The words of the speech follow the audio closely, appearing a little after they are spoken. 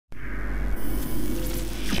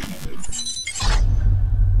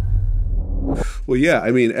Well, yeah,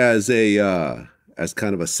 I mean, as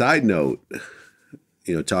kind of a side note,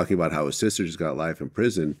 talking about how his sister just got life in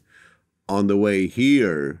prison, on the way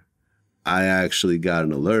here, I actually got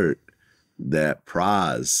an alert that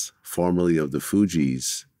Pras, formerly of the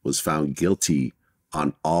Fugees, was found guilty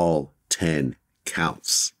on all 10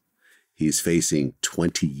 counts. He's facing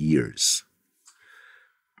 20 years.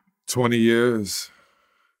 20 years.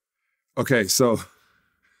 Okay, so,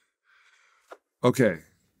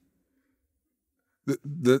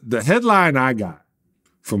 The headline I got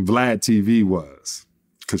from Vlad TV was,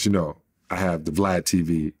 because I have the Vlad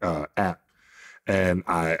TV app, and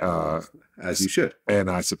I as you should, and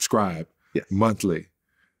I subscribe monthly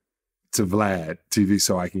to Vlad TV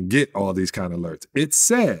so I can get all these kind of alerts. It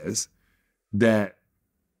says that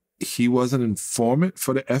he was an informant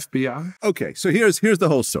for the FBI. Okay, so here's the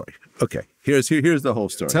whole story. Okay, here's the whole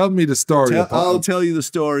story. Tell me the story. I'll tell you the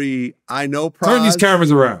story. I know Pras. Turn these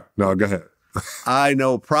cameras around. No, go ahead. I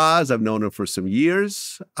know Pras. I've known him for some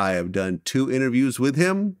years. I have done 2 interviews with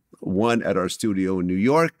him, one at our studio in New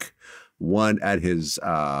York, one at his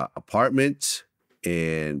apartment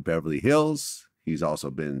in Beverly Hills. He's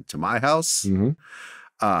also been to my house.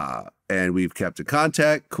 Mm-hmm. And we've kept in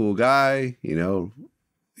contact. Cool guy,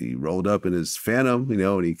 He rolled up in his Phantom,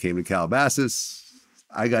 and he came to Calabasas.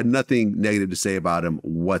 I got nothing negative to say about him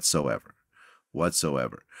whatsoever.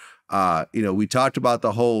 We talked about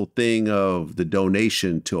the whole thing of the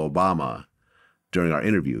donation to Obama during our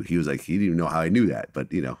interview. He was like, he didn't even know how I knew that, but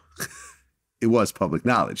it was public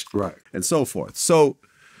knowledge. Right. And so forth. So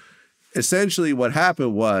essentially what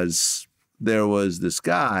happened was there was this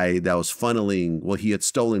guy that was funneling, he had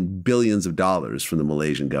stolen billions of dollars from the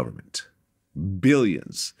Malaysian government.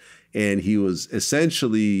 Billions. And he was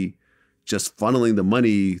essentially just funneling the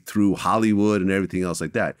money through Hollywood and everything else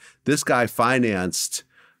like that. This guy financed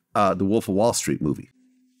the Wolf of Wall Street movie.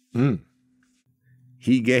 Mm.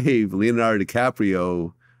 He gave Leonardo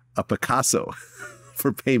DiCaprio a Picasso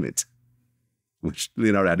for payment, which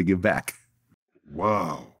Leonardo had to give back.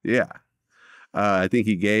 Wow. Yeah. I think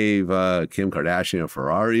he gave Kim Kardashian a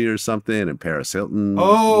Ferrari or something, and Paris Hilton.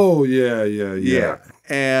 Oh, yeah.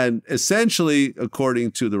 And essentially,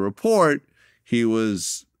 according to the report, he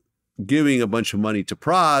was giving a bunch of money to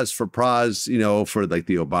Pras, for like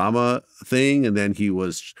the Obama thing. And then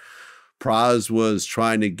Pras was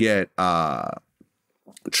trying to get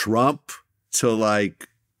Trump to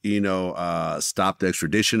stop the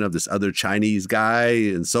extradition of this other Chinese guy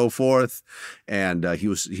and so forth. And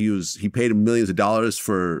he paid him millions of dollars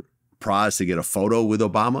for Pras to get a photo with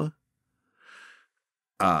Obama.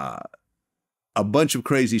 A bunch of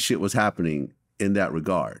crazy shit was happening in that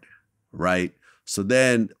regard, right? So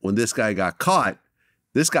then when this guy got caught,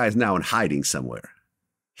 this guy's now in hiding somewhere.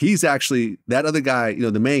 He's actually, that other guy,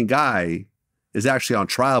 the main guy is actually on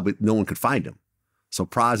trial, but no one could find him. So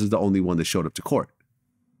Pras is the only one that showed up to court.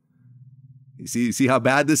 You see how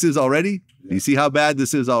bad this is already? Yeah. You see how bad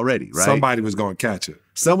this is already, right? Somebody was going to catch it.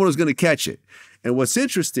 Someone was going to catch it. And what's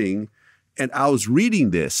interesting, and I was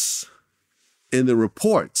reading this in the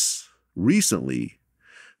reports recently,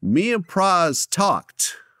 me and Pras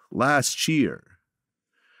talked last year.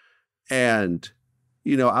 And,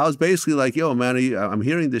 I was basically like, yo, man, I'm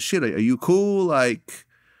hearing this shit. Are you cool? Like,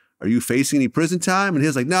 are you facing any prison time? And he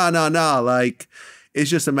was like, no. Like, it's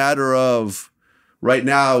just a matter of, right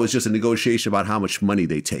now, it's just a negotiation about how much money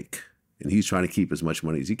they take. And he's trying to keep as much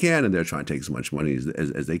money as he can, and they're trying to take as much money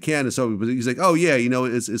as they can. And so he's like, oh, yeah,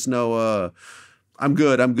 it's no, I'm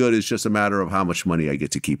good. It's just a matter of how much money I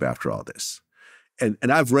get to keep after all this. And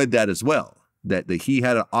I've read that as well, that he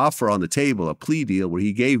had an offer on the table, a plea deal, where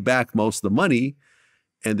he gave back most of the money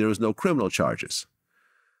and there was no criminal charges.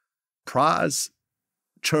 Pras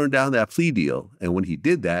turned down that plea deal. And when he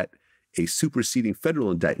did that, a superseding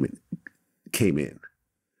federal indictment came in,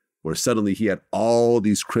 where suddenly he had all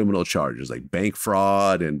these criminal charges like bank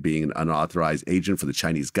fraud and being an unauthorized agent for the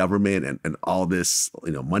Chinese government and all this,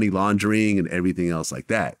 money laundering and everything else like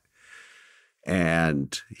that.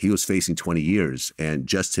 And he was facing 20 years. And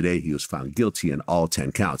just today, he was found guilty in all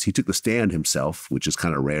 10 counts. He took the stand himself, which is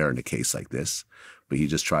kind of rare in a case like this. But he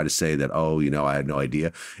just tried to say that, I had no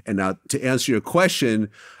idea. And now to answer your question,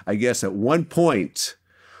 I guess at one point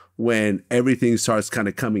when everything starts kind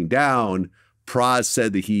of coming down, Pras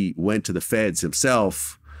said that he went to the feds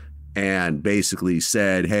himself and basically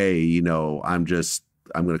said, hey, I'm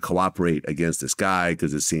going to cooperate against this guy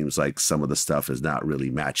because it seems like some of the stuff is not really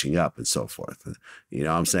matching up and so forth. You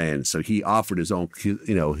know what I'm saying? So he offered his own,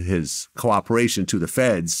 his cooperation to the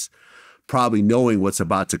feds, probably knowing what's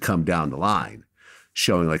about to come down the line,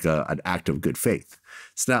 showing like an act of good faith.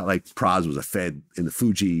 It's not like Pras was a Fed in the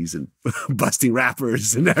Fugees and busting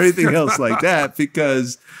rappers and everything else like that,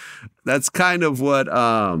 because that's kind of what,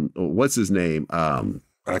 what's his name?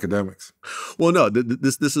 Academics. Well, no,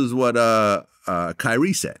 this is what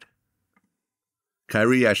Kyrie said.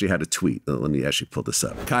 Kyrie actually had a tweet. Let me actually pull this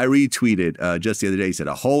up. Kyrie tweeted just the other day, he said,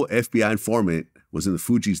 a whole FBI informant was in the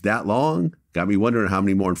Fugees that long? Got me wondering how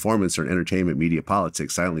many more informants are in entertainment, media,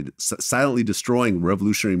 politics, silently destroying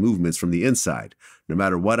revolutionary movements from the inside. No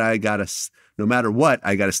matter what, I gotta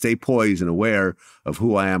stay poised and aware of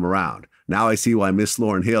who I am around. Now I see why Miss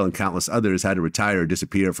Lauryn Hill and countless others had to retire or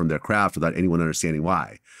disappear from their craft without anyone understanding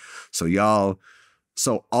why. So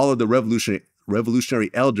all of the revolutionary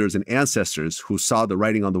elders and ancestors who saw the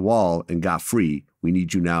writing on the wall and got free, we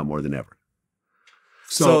need you now more than ever.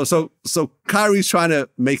 So Kyrie's trying to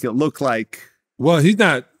make it look like, well, he's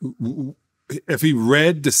not. If he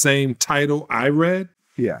read the same title I read,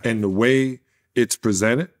 and the way it's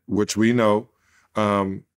presented, which we know,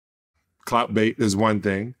 clout bait is one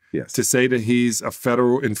thing. Yes. To say that he's a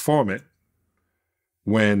federal informant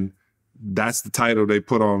when that's the title they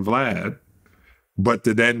put on Vlad, but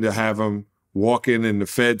to have him walk in the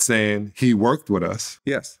Fed saying he worked with us.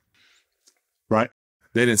 Yes. Right?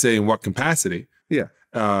 They didn't say in what capacity. Yeah.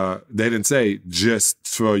 They didn't say just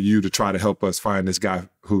for you to try to help us find this guy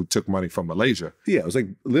who took money from Malaysia. Yeah, it was like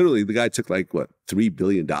literally the guy took like what, $3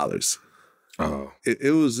 billion. Oh,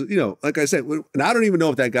 it was, like I said, and I don't even know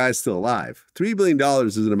if that guy's still alive. $3 billion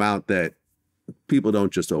is an amount that people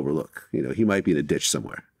don't just overlook. He might be in a ditch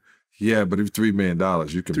somewhere. Yeah, but if $3 million,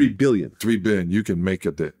 you can $3 billion. $3 billion, you can make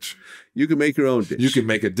a ditch. You can make your own ditch. You can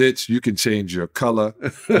make a ditch. You can change your color.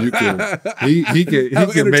 You can. He can have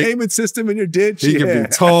an entertainment system in your ditch. He can be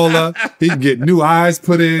taller. He can get new eyes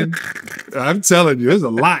put in. I'm telling you, there's a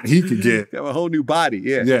lot he could get. Have a whole new body.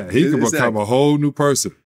 Yeah. Yeah, he can become a whole new person.